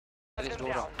There's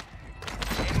dua orang.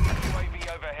 UAV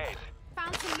overhead.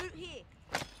 Found some loot here.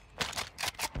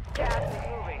 Gas is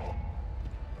moving.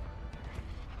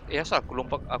 Asal aku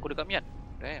lompat aku dekat Miyan.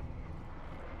 Damn.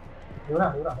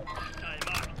 Diorang.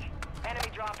 Enemy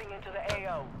dropping into the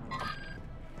AO.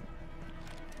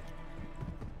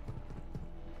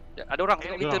 Ya, ada orang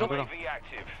tengok kita tu. UAV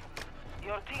active.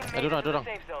 Your team made Ada it to the orang.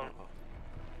 safe zone.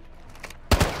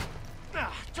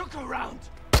 Took a round.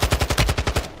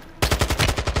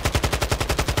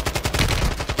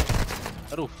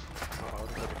 Aduh.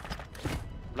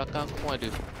 Belakang aku ada.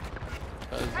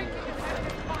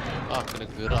 Kena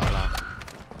gerak lah.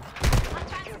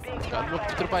 Kat luar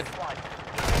kita depan.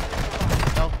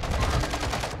 Tahu.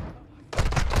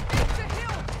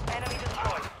 Enemy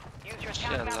destroyed. Use your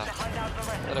tap map to hunt out the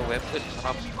rest Ada weapon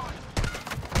serap.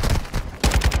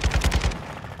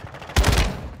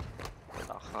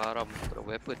 Tak haram ada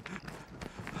weapon.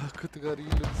 Aku tengah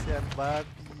reload sian babi.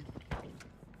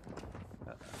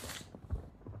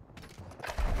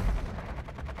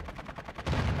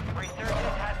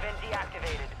 Resurgence has been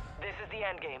deactivated. This is the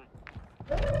end game.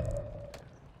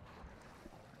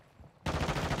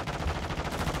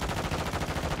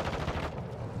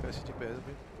 Kat sini PSB.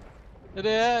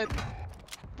 Dia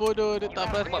bodoh dia tak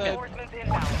perasan. Reinforcements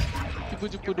inbound. Cuba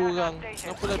jumpa dua orang.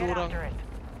 Kenapa lah dua orang?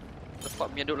 Tempat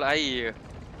Miyan duduk lah air.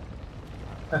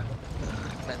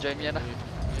 Nak join Miyan lah. Ni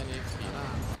lah.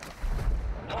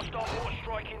 Hostile war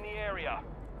strike in the area.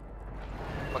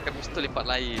 Pakai pistol lipat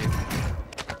lain.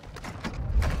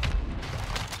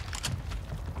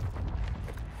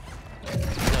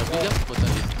 Dah bijak pun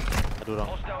tadi. Ada orang.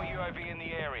 Hostile UAV in the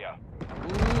area.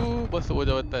 Masuk bawah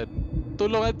jawatan.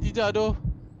 Tolong hati je tu.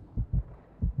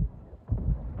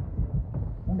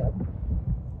 Mana?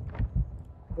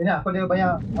 Ini aku dia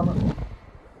banyak apa?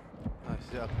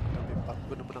 Sekejap aku ambil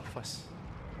guna bernafas.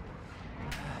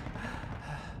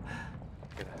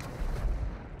 Okay dah.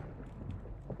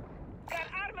 Got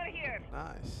armor here.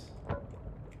 Nice.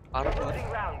 Closing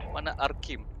round. Mana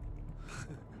Arkim?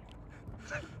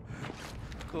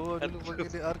 Kau dulu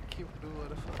panggil dia Arkim tu.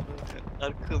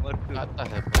 Arkim. Kat atas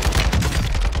lah.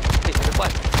 Di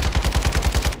depan.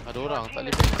 Ada orang tak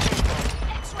boleh.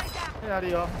 Ada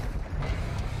ya.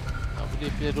 Tak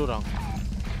boleh pilih dua orang.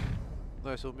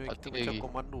 Nice, so kita Pati macam lagi.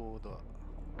 komando tu.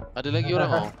 Ada lagi orang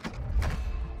tau.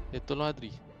 Dia tolong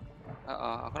Hadri.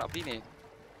 Aku nak beli ni.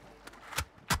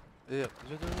 Jom.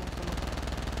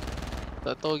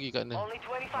 Tak tahu lagi kat mana. Only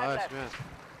 25 Nice left. man.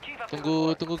 Keep up the good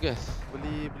work. Tunggu gas.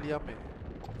 Beli Amir.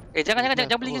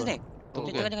 Jangan beli gas ni. Tunggu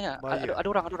Jangan. Bahaya. Ada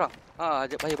orang.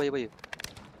 Bahaya.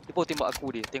 Dia pun tembak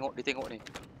aku dia. Tengok ni.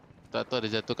 Tak tahu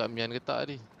dia jatuh kat Miyan ke tak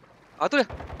ni. Tu dia.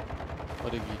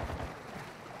 Ada lagi.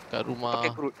 Kat rumah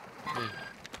Pakai kurut. ni.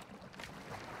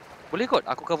 Boleh kot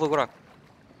aku cover korang.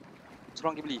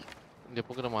 Suruh pergi beli. Dia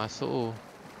pun kena masuk oh.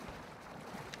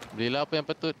 Belilah apa yang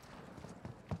patut.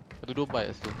 Ada 2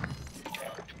 bytes tu.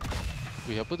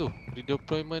 Weh, apa tu?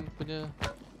 Redeployment punya.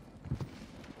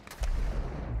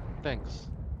 Thanks.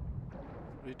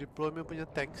 Redeployment punya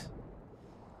tanks.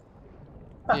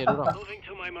 Ni ada orang. Moving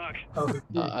to my mark.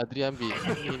 Hadri ambil.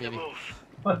 Ni.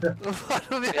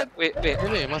 Wait.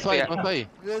 Ni, masuk air.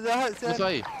 Dia jahat sial. Masuk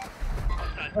air.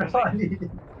 Sorry.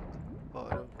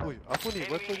 Ui, apa ni?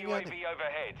 Weapon Enemy ni UAV ni.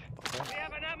 overhead. Okay. We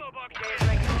have an ammo box. Engage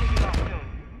like to kick off soon.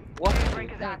 Wah. Break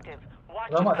is active.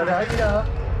 Watch Lama tak ada air dah.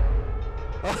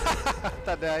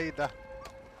 Tak ada air dah.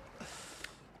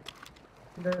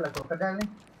 Dah lah kau kedai ni.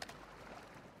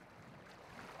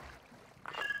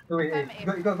 Tu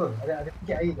ikut. Ada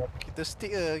sikit air dah. Kita stick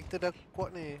je, kita dah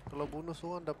kuat ni. Kalau bonus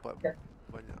orang dapat Ya.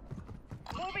 banyak.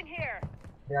 Moving here.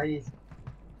 Ada air.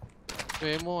 Tu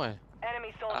ammo Enemy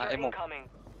soldier ammo. incoming.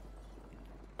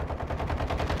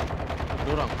 Ada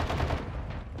orang.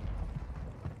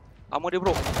 Ammo dia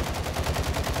bro.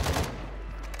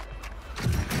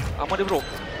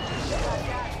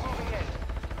 Gas moving in.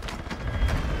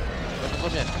 Kau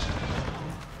Miyan.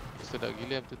 Sedap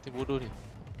gila yang betul-betul bodoh ni.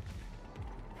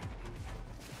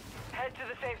 Head to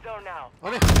the safe zone now.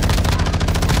 Oh ni.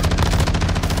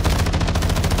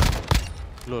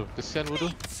 Lol, kesian bodoh.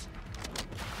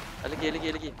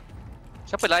 Lagi.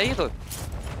 Siapa lain tu?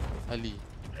 Ali.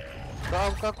 Kau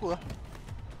buka aku lah.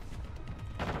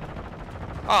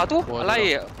 Tu Oh, ada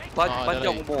lain. ada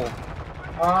Panjang lain. umur.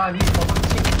 Ni kau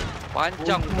cik.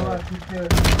 Panjang umur.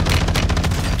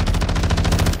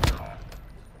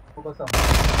 Kosong.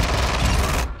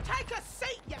 Take a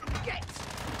seat, you git!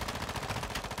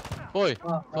 Oi,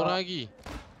 seorang lagi.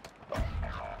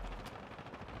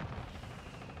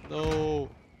 No,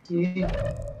 Cik.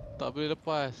 tak boleh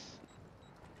lepas.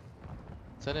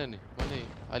 Sana ni, mana ni?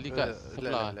 Ali kat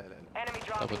sebelah. Enemy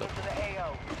dropping Tak apa. into the AO.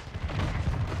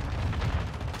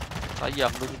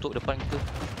 Sayang dia tutup depan kita.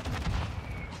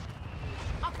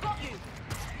 I've got you.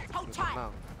 Hold tight.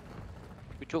 Tenang.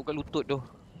 Cucuk kat lutut tu.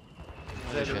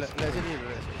 Relax sini,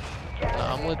 relax. Nak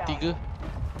armor 3.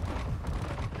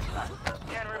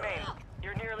 10 remain.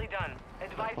 You're nearly done.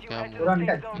 Advise you Okay, head to Orang the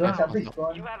dekat, safe zone orang now. kat bridge,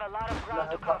 orang You have a lot of ground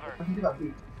to cover. Macam tu tak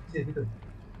bridge. Betul.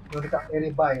 Orang dekat area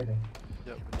buy ni.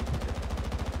 Jap.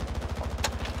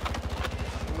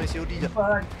 Aku main COD jap.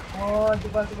 Cepat. Oh,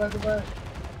 cepat.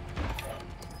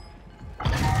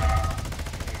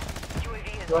 UAV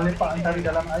is Orang lepak orbiting antara the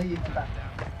dalam air tak.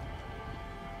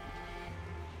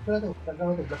 Betul tu, kat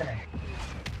bawah tu, belakang ni.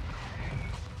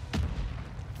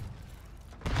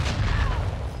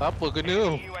 Siapa kena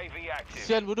tu? UAV active.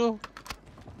 Sial bodoh.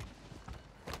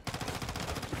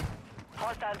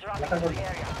 Hostiles dropping into the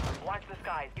area. Watch the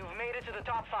skies. You've made it to the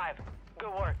top 5.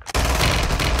 Good work.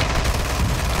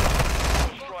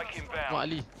 Strike inbound. Mak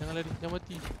Ali, jangan lari, jangan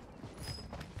mati.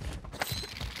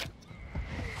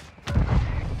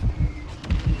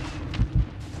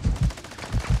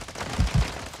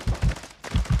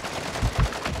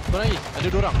 Seorang lagi, ada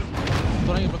 2 orang.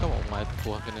 Seorang lagi belakang. Oh my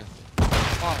tuah kena.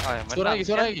 Oh, Seorang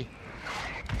lagi.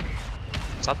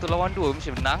 1 lawan 2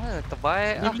 mesti menang ke.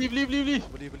 Terbaik ah. Beli. Beli.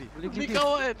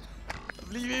 Kawan.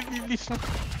 Beli.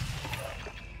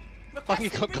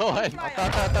 Panggil kawan.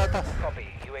 Atas. Copy.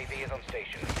 UAV is on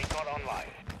station. Recon online.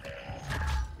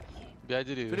 Biar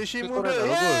je dia. Finishing Kita move korang dia. dah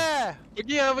bagus.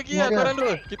 Yeah. Pergi lah korang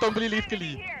dua. Kita orang beli lagi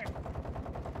sekali.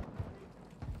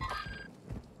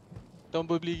 Kita orang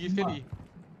beli lagi sekali.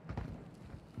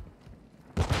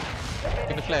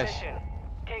 Kena flash.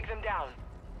 Take them down.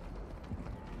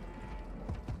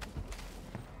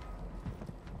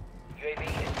 UAV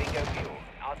is bingo fuel.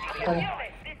 RTB on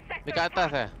site. Dekat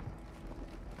atas eh.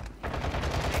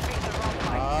 They picked the wrong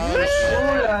fight. Ah,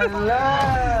 Oh la la.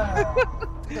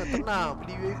 tenang,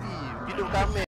 beli UAV. Hidup kami.